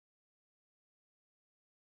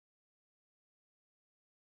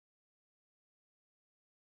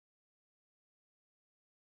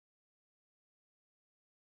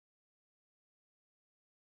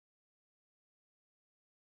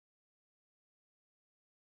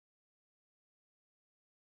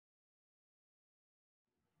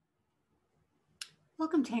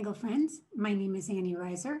Welcome, Tangle friends. My name is Annie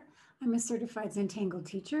Reiser. I'm a certified Zentangle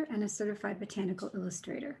teacher and a certified botanical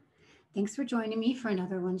illustrator. Thanks for joining me for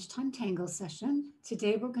another lunchtime Tangle session.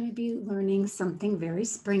 Today we're going to be learning something very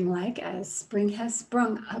spring-like as spring has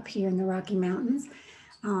sprung up here in the Rocky Mountains.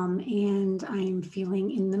 And I'm feeling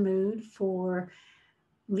in the mood for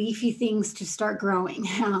leafy things to start growing.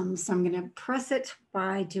 So I'm going to press it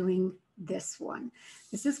by doing this one.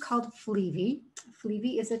 This is called Fleavy.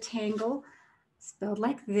 Fleavy is a tangle spelled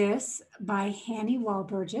like this by Annie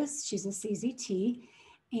Reiser. She's a CZT.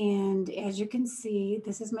 And as you can see,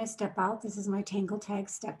 this is my step out. This is my tangle tag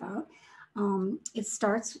step out. It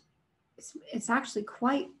starts, it's actually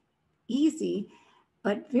quite easy,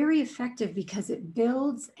 but very effective because it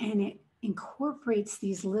builds and it incorporates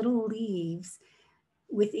these little leaves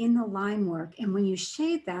within the line work. And when you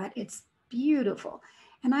shade that, it's beautiful.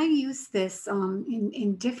 And I use this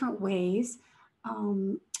in different ways.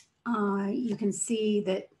 You can see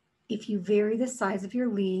that if you vary the size of your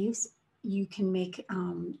leaves, you can make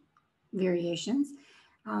variations.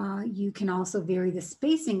 You can also vary the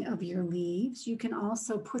spacing of your leaves. You can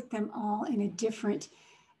also put them all in a different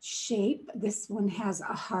shape. This one has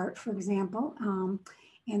a heart, for example.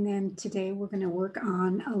 And then today we're going to work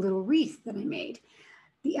on a little wreath that I made.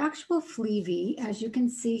 The actual Fleavy, as you can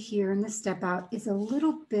see here in the step out, is a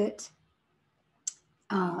little bit,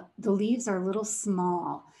 the leaves are a little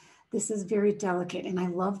small. This is very delicate and I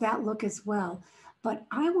love that look as well. But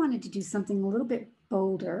I wanted to do something a little bit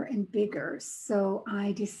bolder and bigger. So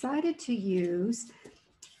I decided to use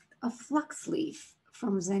a flux leaf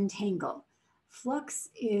from Zentangle. Flux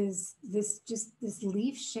is this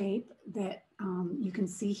leaf shape that you can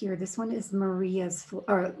see here. This one is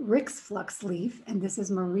Rick's flux leaf, and this is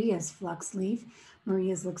Maria's flux leaf.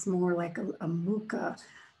 Maria's looks more like a muka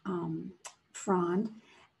frond,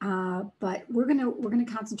 but we're gonna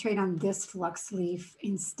concentrate on this flux leaf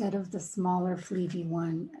instead of the smaller Fleavy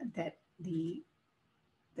one that we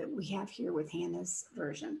have here with Hannah's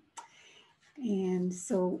version. And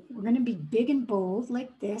so we're going to be big and bold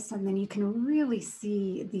like this, and then you can really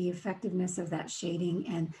see the effectiveness of that shading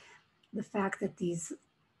and the fact that these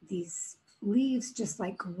leaves just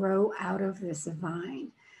like grow out of this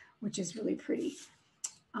vine, which is really pretty.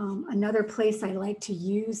 Another place I like to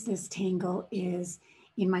use this tangle is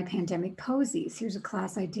in my pandemic posies. Here's a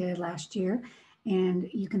class I did last year, and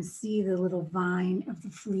you can see the little vine of the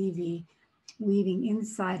Fleavy weaving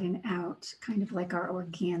inside and out, kind of like our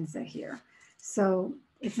organza here. So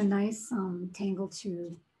it's a nice tangle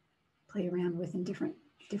to play around with in different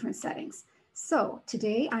settings. So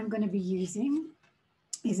today I'm going to be using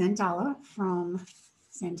a Zendala from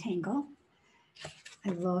Zentangle. I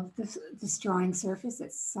love this drawing surface.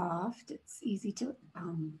 It's soft. It's easy to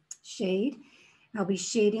shade. I'll be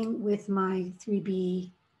shading with my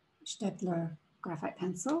 3B Staedtler graphite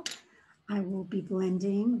pencil. I will be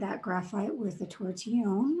blending that graphite with a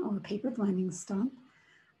tortillon or paper blending stump.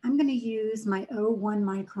 I'm going to use my 01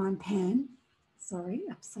 micron pen, sorry,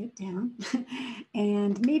 upside down,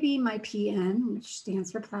 and maybe my PN, which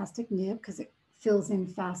stands for plastic nib because it fills in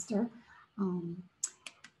faster.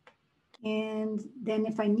 And then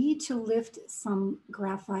if I need to lift some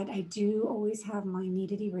graphite, I do always have my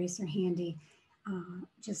kneaded eraser handy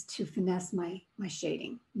just to finesse my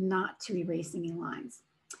shading, not to erase any lines.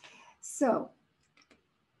 So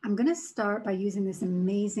I'm going to start by using this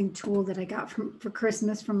amazing tool that I got for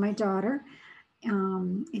Christmas from my daughter.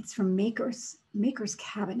 It's from Maker's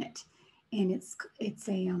Cabinet, and it's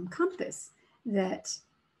a compass that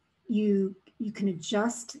you can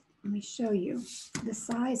adjust. Let me show you the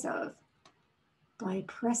size of by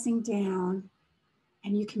pressing down,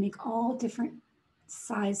 and you can make all different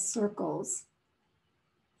size circles.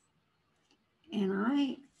 And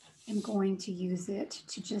I am going to use it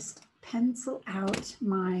to just pencil out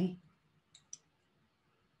my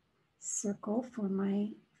circle for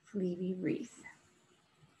my Fleavy wreath.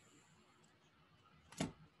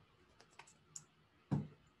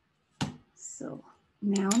 So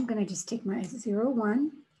now I'm going to just take my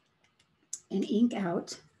 01 and ink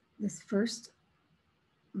out this first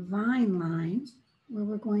vine line where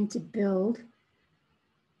we're going to build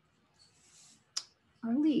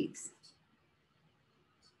our leaves.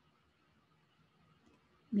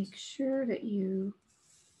 Make sure that you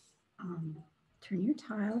turn your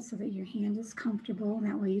tile so that your hand is comfortable.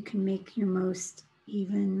 That way you can make your most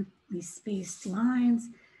evenly spaced lines.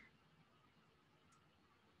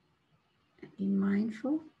 And be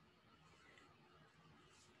mindful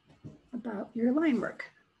about your line work.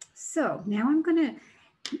 So now I'm gonna,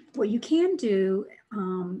 what you can do,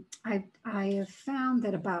 I have found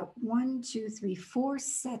that about 1, 2, 3, 4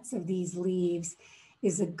 sets of these leaves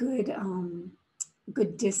is a good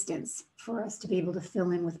good distance for us to be able to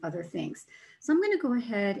fill in with other things. So I'm going to go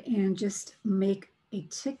ahead and just make a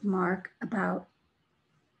tick mark about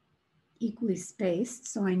equally spaced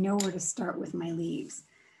so I know where to start with my leaves.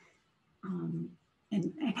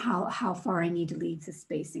 And how far I need to leave the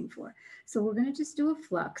spacing for. So we're going to just do a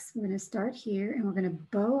flux. We're going to start here and we're going to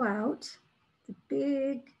bow out the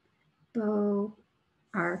big bow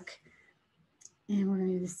arc. And we're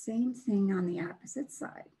going to do the same thing on the opposite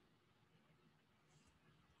side.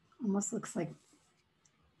 Almost looks like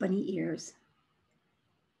bunny ears.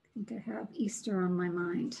 I think I have Easter on my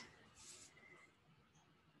mind.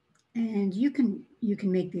 And you can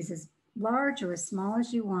make these as large or as small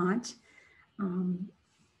as you want. I'm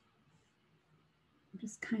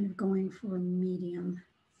just kind of going for a medium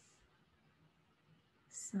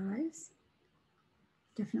size.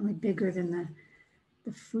 Definitely bigger than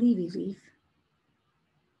the Fleavy leaf.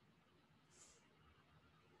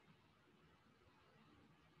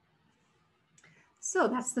 So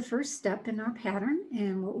that's the first step in our pattern.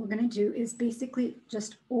 And what we're going to do is basically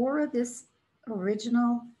just aura this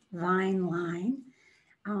original vine line.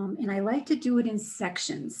 And I like to do it in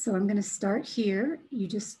sections. So I'm going to start here. You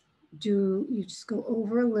just go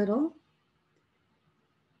over a little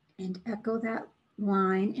and echo that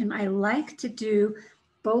line. And I like to do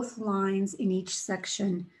both lines in each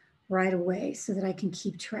section right away so that I can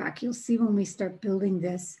keep track. You'll see when we start building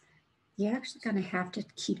this, you're actually going to have to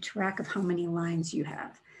keep track of how many lines you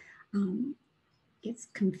have. It's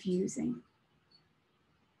confusing.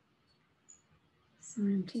 So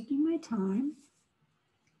I'm taking my time.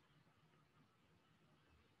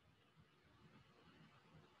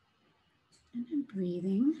 And I'm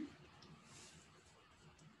breathing.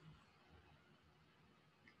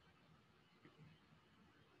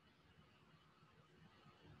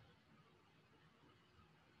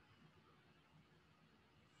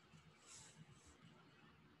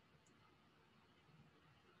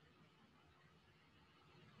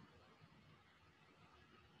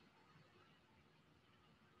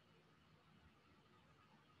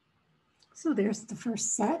 So there's the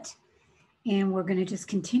first set. And we're going to just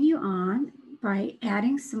continue on by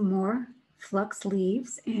adding some more flux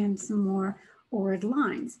leaves and some more orid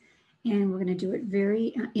lines. And we're going to do it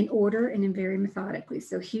very in order and in very methodically.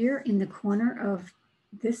 So here in the corner of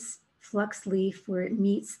this flux leaf where it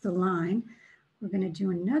meets the line, we're going to do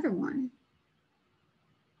another one.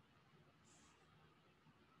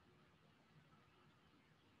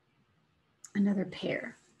 Another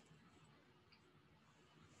pair.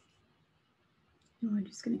 And we're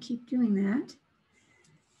just going to keep doing that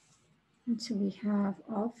until we have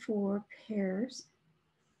all 4 pairs.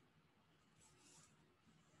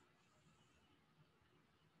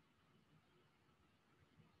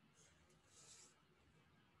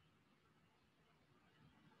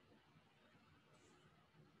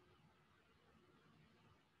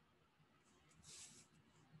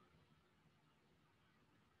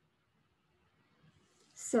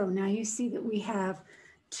 So now you see that we have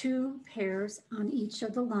 2 pairs on each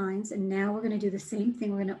of the lines, and now we're going to do the same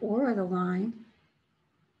thing. We're going to aura the line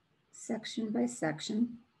section by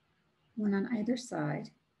section, one on either side.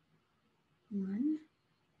 1,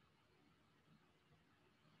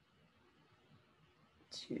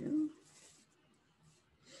 2,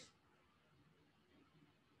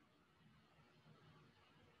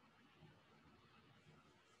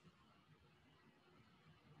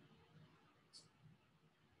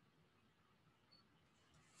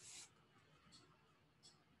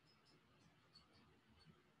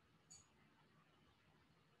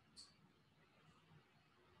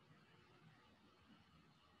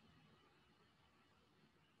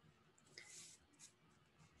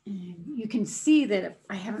 and you can see that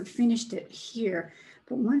I haven't finished it here,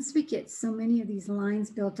 but once we get so many of these lines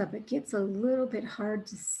built up, it gets a little bit hard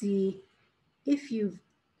to see if you've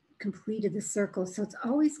completed the circle. So it's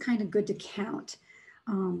always kind of good to count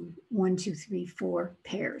 1, 2, 3, 4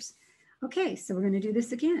 pairs. Okay, so we're going to do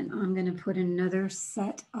this again. I'm going to put another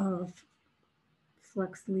set of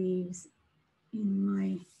flux leaves in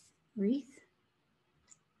my wreath.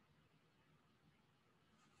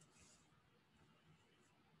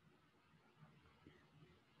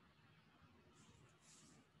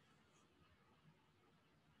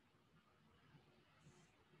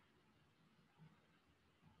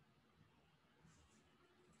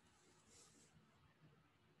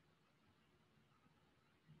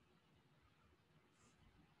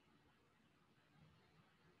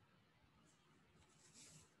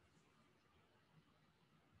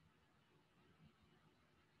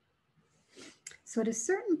 So at a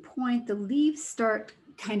certain point, the leaves start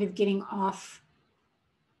kind of getting off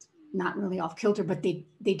not really off kilter, but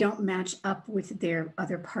they don't match up with their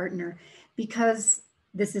other partner because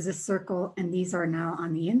this is a circle and these are now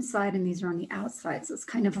on the inside and these are on the outside. So it's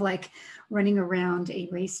kind of like running around a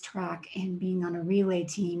racetrack and being on a relay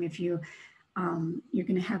team. If you're going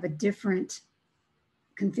to have a different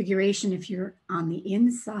configuration if you're on the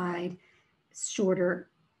inside, shorter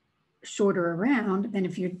around than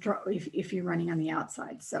if you're running on the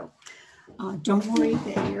outside. So don't worry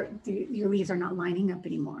that your leaves are not lining up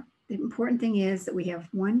anymore. The important thing is that we have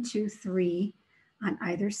 1, 2, 3 on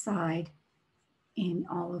either side in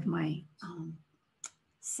all of my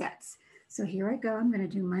sets. So here I go. I'm going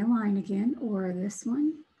to do my line again, or this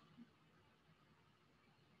one.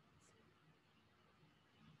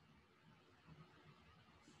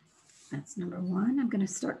 That's number 1. I'm going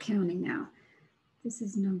to start counting now. This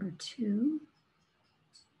is number 2.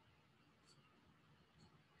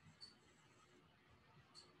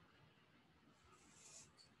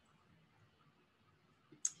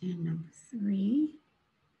 And number 3.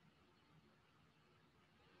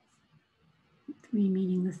 3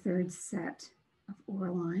 meaning the third set of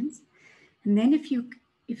oral lines. And then if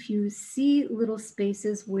you see little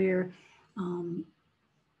spaces where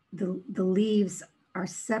the leaves are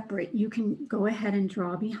separate, you can go ahead and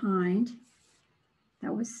draw behind.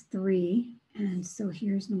 That was 3. And so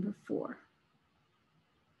here's number 4.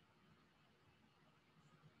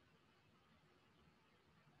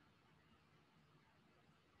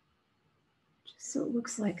 Just so it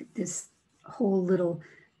looks like this whole little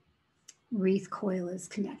wreath coil is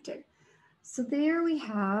connected. So there we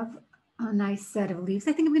have a nice set of leaves.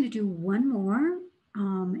 I think I'm going to do one more,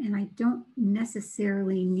 and I don't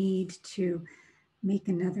necessarily need to make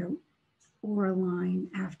another oral line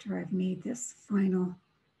after I've made this final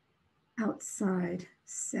outside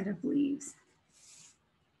set of leaves.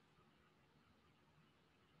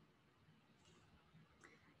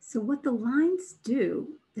 So what the lines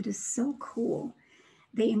do that is so cool,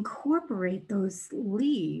 they incorporate those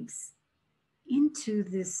leaves into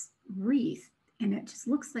this wreath, and it just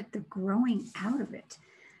looks like they're growing out of it.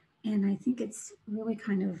 And I think it's really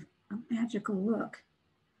kind of a magical look.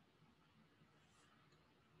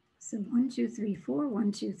 So 1, 2, 3, 4,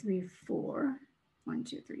 1, 2, 3, 4, 1,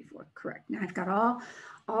 2, 3, 4. Correct. Now I've got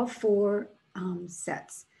all 4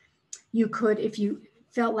 sets. You could, if you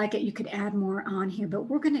felt like it, you could add more on here, but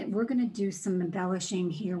we're gonna do some embellishing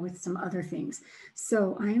here with some other things.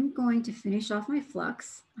 So I'm going to finish off my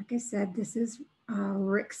flux. Like I said, this is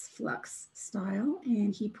Rick's flux style,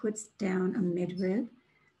 and he puts down a midrib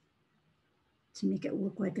to make it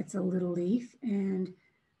look like it's a little leaf, and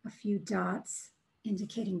a few dots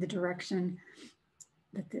indicating the direction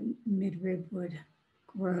that the midrib would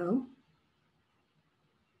grow.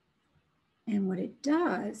 And what it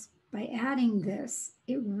does, by adding this,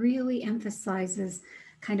 it really emphasizes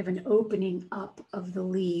kind of an opening up of the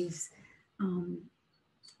leaves,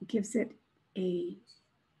 gives it a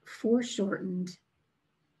foreshortened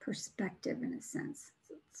perspective in a sense.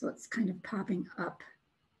 So it's kind of popping up.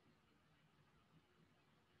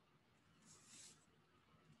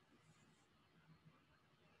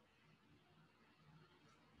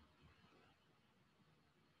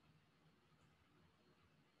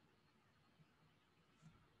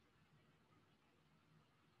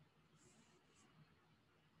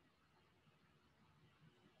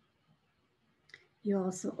 You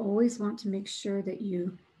also always want to make sure that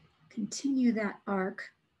you continue that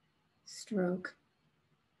arc stroke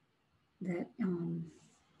that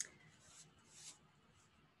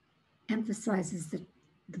emphasizes the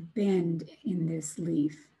bend in this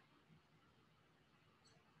leaf.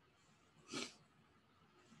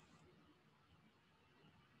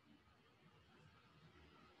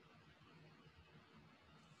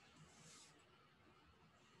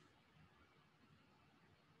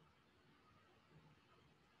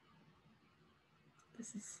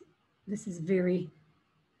 This is very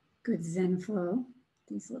good Zen flow,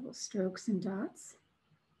 these little strokes and dots.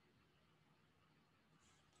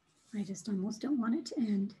 I just almost don't want it to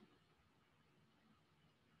end.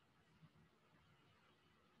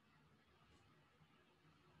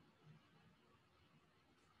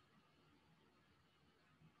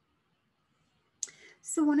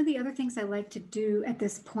 So one of the other things I like to do at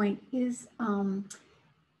this point is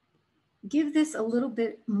give this a little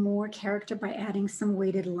bit more character by adding some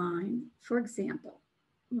weighted line. For example,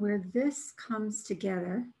 where this comes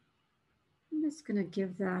together, I'm just going to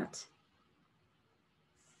give that,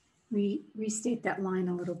 restate that line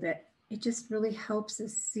a little bit. It just really helps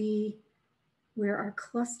us see where our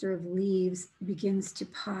cluster of leaves begins to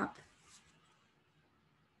pop.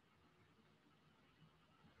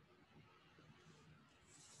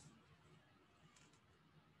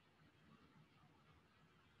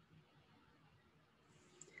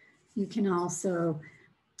 You can also,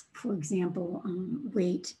 for example,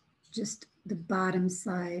 weight just the bottom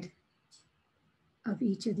side of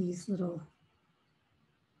each of these little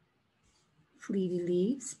Fleavy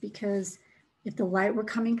leaves, because if the light were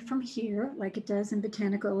coming from here, like it does in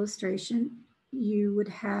Botanical Illustration, you would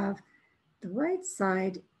have the right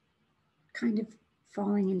side kind of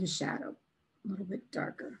falling into shadow, a little bit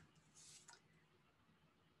darker.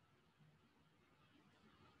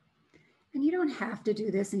 And you don't have to do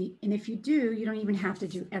this, and if you do, you don't even have to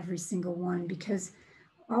do every single one, because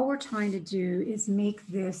all we're trying to do is make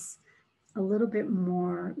this a little bit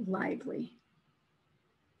more lively.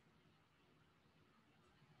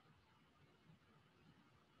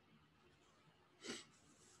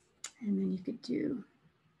 And then you could do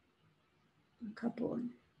a couple of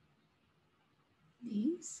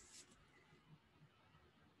these.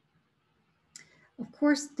 Of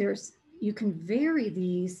course, you can vary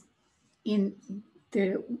these in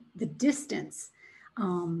the distance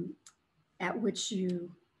at which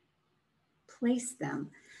you place them,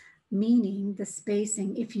 meaning the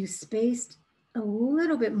spacing. If you spaced a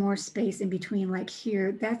little bit more space in between, like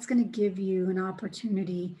here, that's going to give you an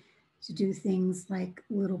opportunity to do things like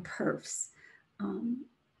little perfs in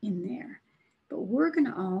there. But we're going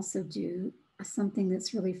to also do something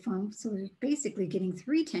that's really fun. So we're basically getting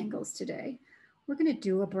 3 tangles today. We're going to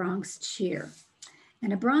do a Bronx cheer.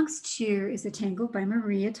 And a Bronx cheer is a tangle by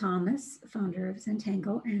Maria Thomas, founder of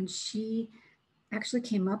Zentangle, and she actually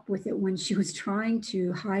came up with it when she was trying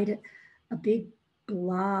to hide a big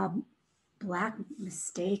blob, black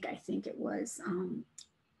mistake, I think it was,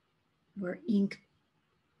 where ink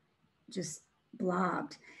just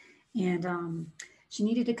blobbed. And she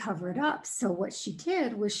needed to cover it up. So what she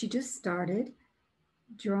did was she just started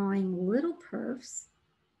drawing little perfs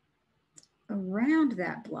around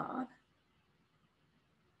that blob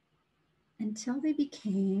until they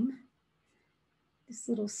became this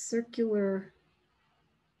little circular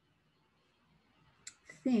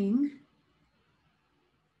thing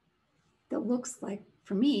that looks like,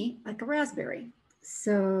 for me, like a raspberry.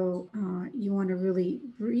 So you want to really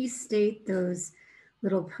restate those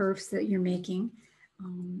little perfs that you're making.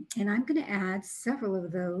 And I'm going to add several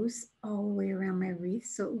of those all the way around my wreath,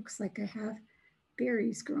 so it looks like I have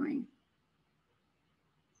berries growing.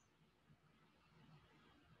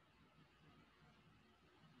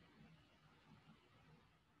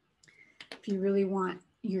 If you really want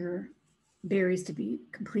your berries to be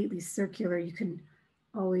completely circular, you can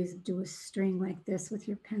always do a string like this with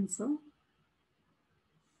your pencil.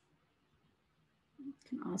 You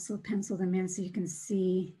can also pencil them in so you can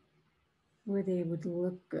see where they would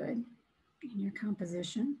look good in your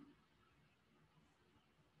composition.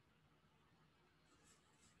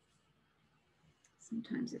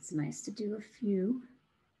 Sometimes it's nice to do a few.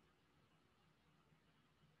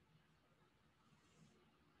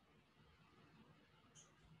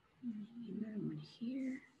 Maybe another one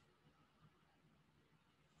here.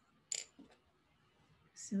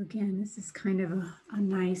 So again, this is kind of a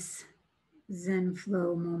nice Zen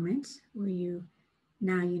flow moment where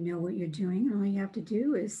now you know what you're doing. All you have to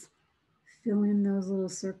do is fill in those little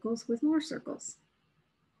circles with more circles.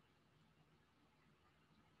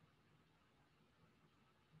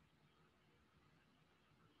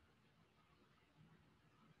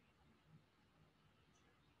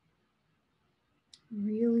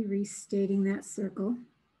 Really restating that circle.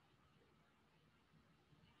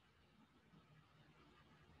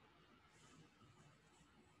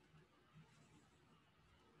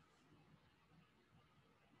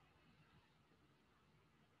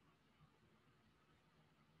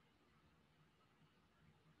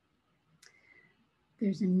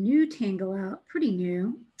 There's a new tangle out, pretty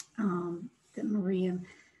new, that Maria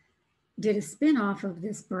did a spin-off of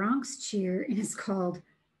this Bronx cheer, and it's called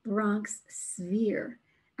Bronx Sphere,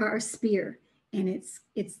 or Spear. And it's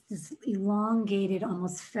this elongated,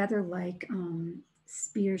 almost feather-like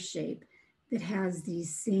spear shape that has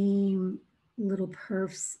these same little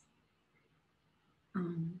perfs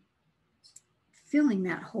filling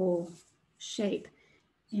that whole shape.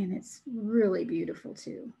 And it's really beautiful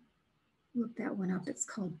too. Look that one up. It's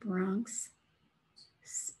called Bronx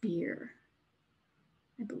Spear,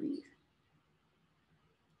 I believe.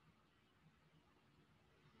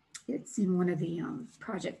 It's in one of the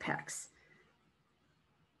project packs.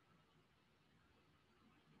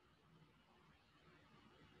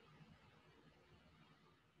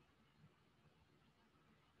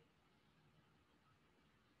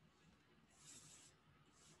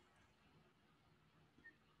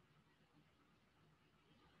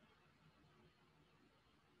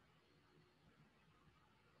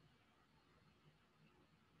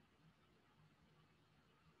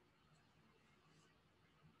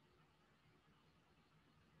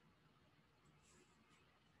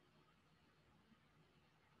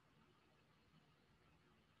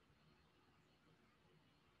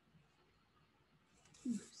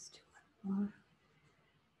 Or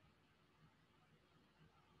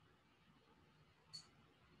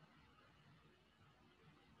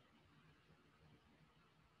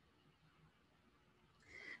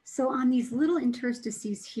so on these little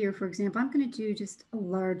interstices here, for example, I'm going to do just a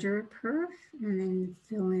larger perf and then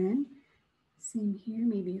fill in. Same here,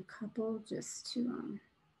 maybe a couple just to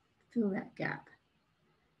fill that gap,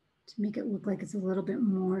 to make it look like it's a little bit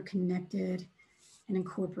more connected and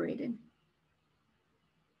incorporated.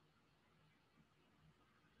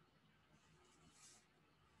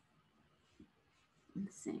 And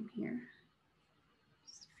the same here.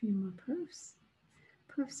 Just a few more perfs.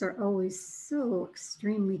 Perfs are always so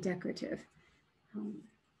extremely decorative.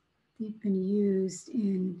 They've been used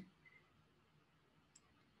in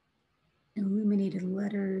illuminated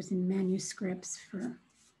letters and manuscripts for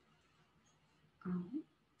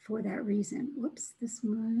that reason. Whoops, this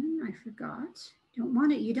one I forgot.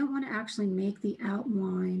 You don't want to actually make the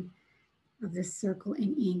outline of this circle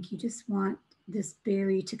in ink. You just want this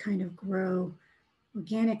berry to kind of grow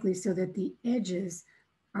organically so that the edges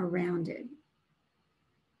are rounded.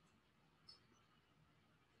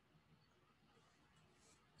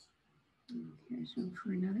 Here's one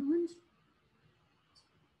for another one.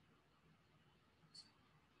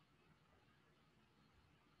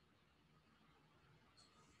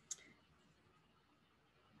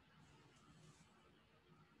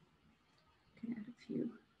 Can add a few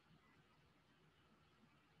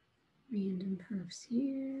random perfs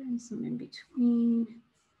here and some in between.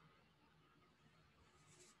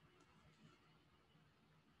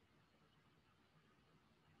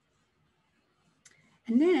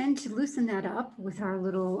 And then to loosen that up with our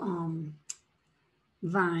little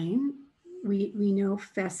vine, we know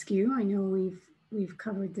fescue. I know we've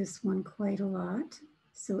covered this one quite a lot.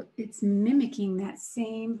 So it's mimicking that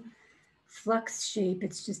same flux shape.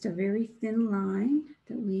 It's just a very thin line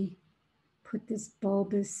that we put this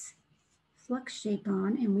bulbous flux shape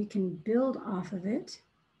on, and we can build off of it.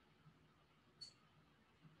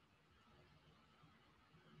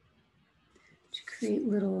 To create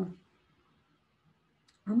little,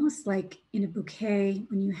 almost like in a bouquet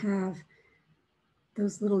when you have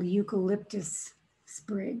those little eucalyptus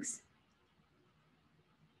sprigs.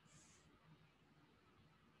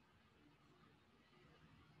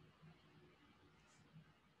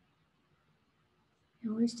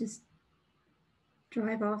 You always just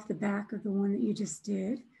drive off the back of the one that you just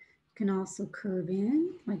did. You can also curve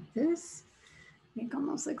in like this, make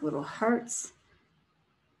almost like little hearts.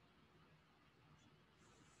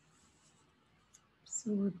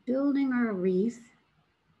 So we're building our wreath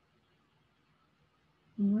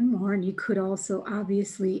more and more, and you could also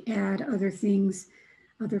obviously add other things,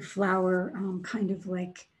 other flower kind of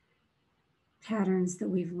like patterns that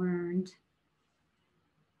we've learned.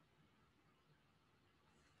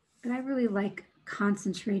 But I really like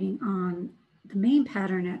concentrating on the main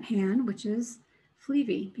pattern at hand, which is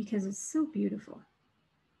Fleavy, because it's so beautiful.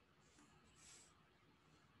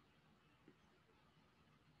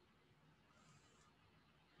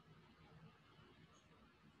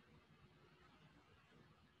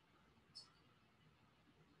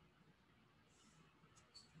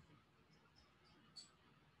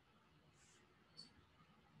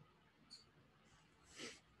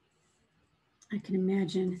 I can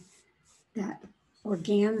imagine that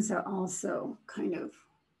organza also kind of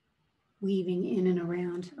weaving in and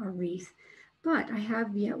around our wreath. But I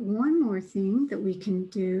have yet one more thing that we can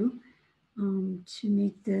do to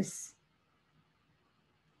make this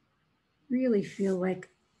really feel like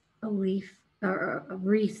a leaf or a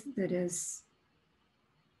wreath that is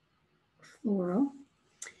floral.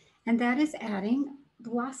 And that is adding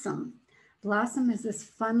blossom. Blossom is this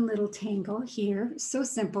fun little tangle here, so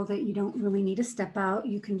simple that you don't really need to step out.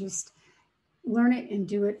 You can just learn it and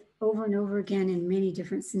do it over and over again in many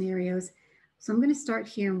different scenarios. So I'm going to start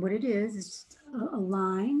here, and what it is just a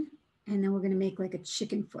line, and then we're going to make like a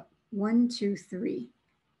chicken foot. 1, 2, 3,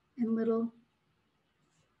 and little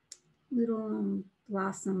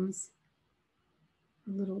blossoms,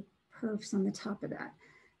 little perfs on the top of that.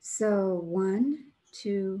 So 1,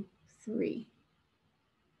 2, 3.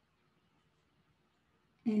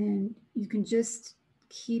 And you can just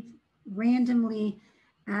keep randomly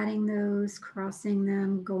adding those, crossing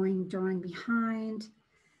them, drawing behind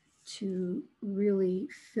to really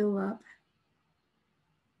fill up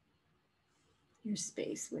your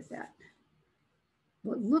space with that.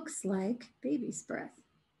 What looks like baby's breath.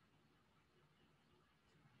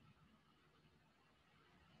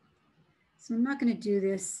 So I'm not going to do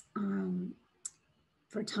this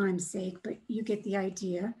for time's sake, but you get the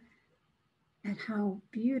idea at how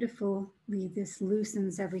beautifully this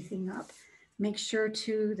loosens everything up. Make sure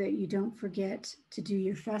too that you don't forget to do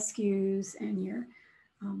your fescues and your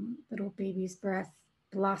little baby's breath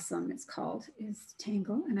blossom, it's called, is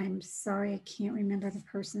Tangle. And I'm sorry, I can't remember the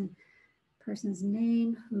person's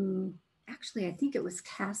name who, actually, I think it was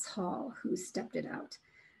Cass Hall who stepped it out.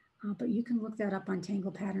 But you can look that up on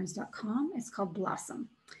tanglepatterns.com. It's called Blossom.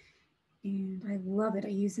 And I love it. I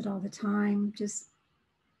use it all the time just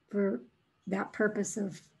for that purpose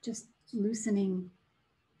of just loosening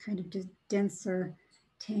kind of just denser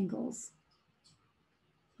tangles,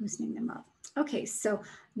 loosening them up. Okay, so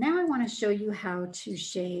now I want to show you how to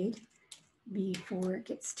shade before it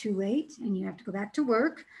gets too late and you have to go back to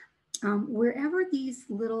work. Wherever these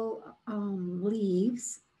little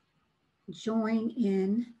leaves join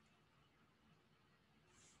in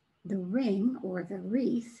the ring or the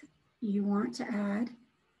wreath, you want to add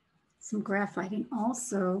some graphite, and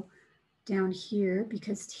also down here,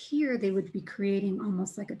 because here they would be creating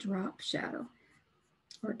almost like a drop shadow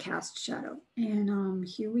or cast shadow. And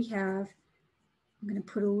here we have, I'm going to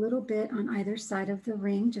put a little bit on either side of the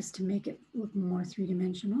ring just to make it look more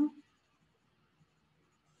three-dimensional.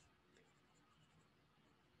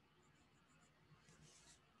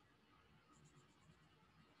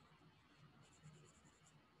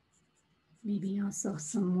 Maybe also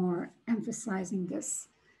some more emphasizing this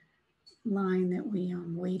line that we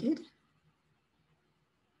weighted.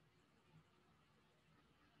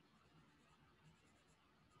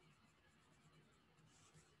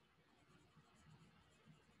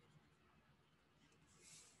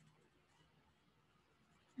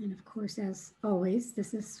 And of course, as always,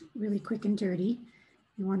 this is really quick and dirty.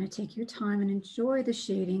 You want to take your time and enjoy the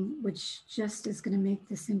shading, which just is going to make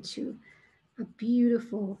this into a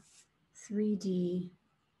beautiful 3D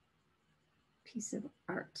piece of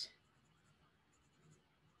art.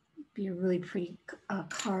 Be a really pretty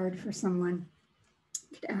card for someone.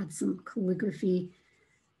 You could add some calligraphy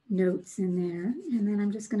notes in there. And then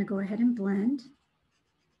I'm just going to go ahead and blend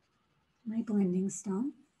my blending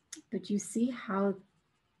stone. But you see how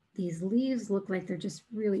these leaves look like they're just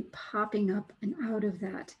really popping up and out of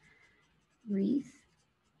that wreath,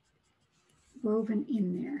 woven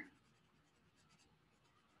in there.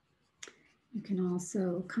 You can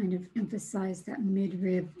also kind of emphasize that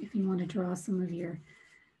midrib if you want to draw some of your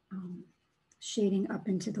shading up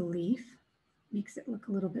into the leaf. Makes it look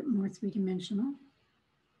a little bit more three-dimensional.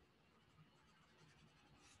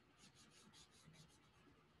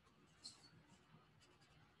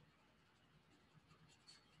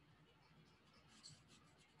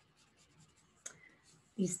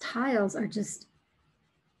 These tiles are just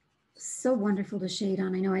so wonderful to shade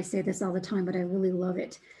on. I know I say this all the time, but I really love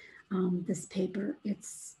it. This paper,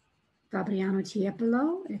 it's Fabriano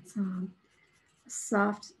Tiepolo. It's a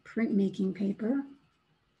soft printmaking paper.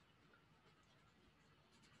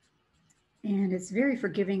 And it's very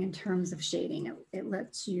forgiving in terms of shading. It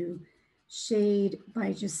lets you shade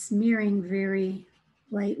by just smearing very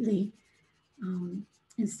lightly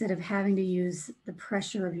instead of having to use the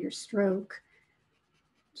pressure of your stroke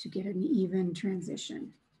to get an even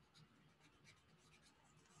transition.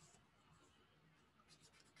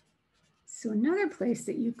 So another place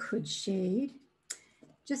that you could shade,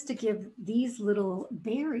 just to give these little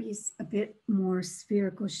berries a bit more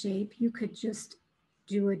spherical shape, you could just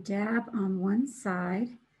do a dab on one side,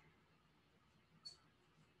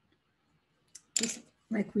 just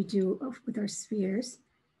like we do with our spheres,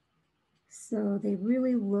 so they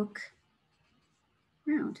really look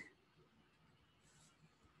round.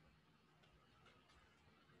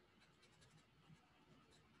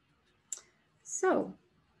 So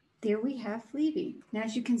there we have Fleavy. Now,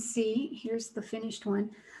 as you can see, here's the finished one.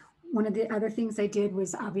 One of the other things I did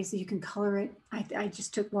was, obviously you can color it. I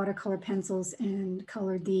just took watercolor pencils and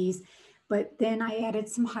colored these, but then I added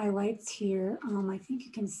some highlights here. I think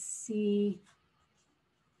you can see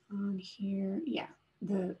on here, yeah,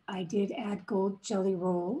 I did add gold jelly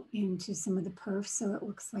roll into some of the perfs, so it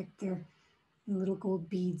looks like they're little gold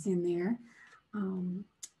beads in there.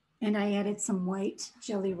 And I added some white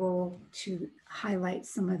jelly roll to highlight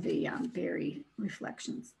some of the berry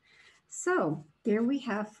reflections. So there we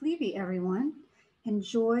have Fleavy, everyone.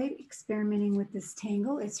 Enjoy experimenting with this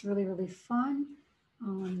tangle. It's really, really fun.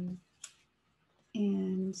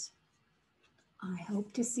 And I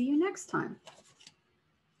hope to see you next time.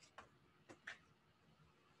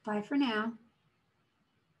 Bye for now.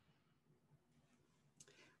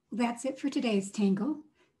 Well, that's it for today's tangle.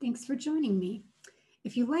 Thanks for joining me.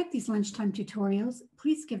 If you like these lunchtime tutorials,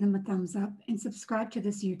 please give them a thumbs up and subscribe to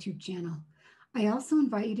this YouTube channel. I also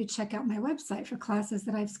invite you to check out my website for classes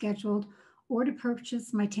that I've scheduled or to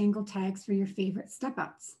purchase my Tangle tags for your favorite step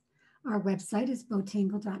outs. Our website is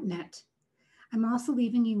bowtangle.net. I'm also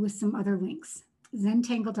leaving you with some other links.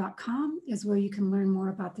 Zentangle.com is where you can learn more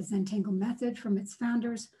about the Zentangle method from its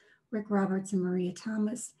founders, Rick Roberts and Maria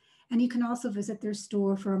Thomas. And you can also visit their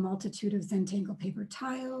store for a multitude of Zentangle paper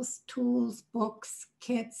tiles, tools, books,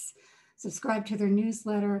 kits, subscribe to their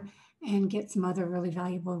newsletter, and get some other really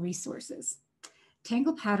valuable resources.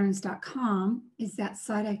 TanglePatterns.com is that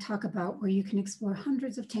site I talk about where you can explore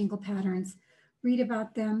hundreds of tangle patterns, read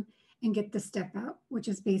about them, and get the step out, which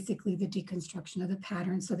is basically the deconstruction of the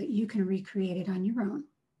pattern so that you can recreate it on your own.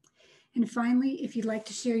 And finally, if you'd like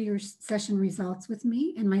to share your session results with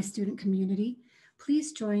me and my student community,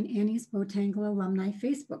 please join Annie's Bowtangle Alumni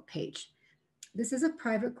Facebook page. This is a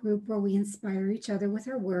private group where we inspire each other with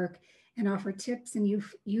our work and offer tips and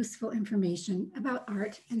useful information about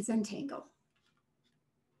art and Zentangle.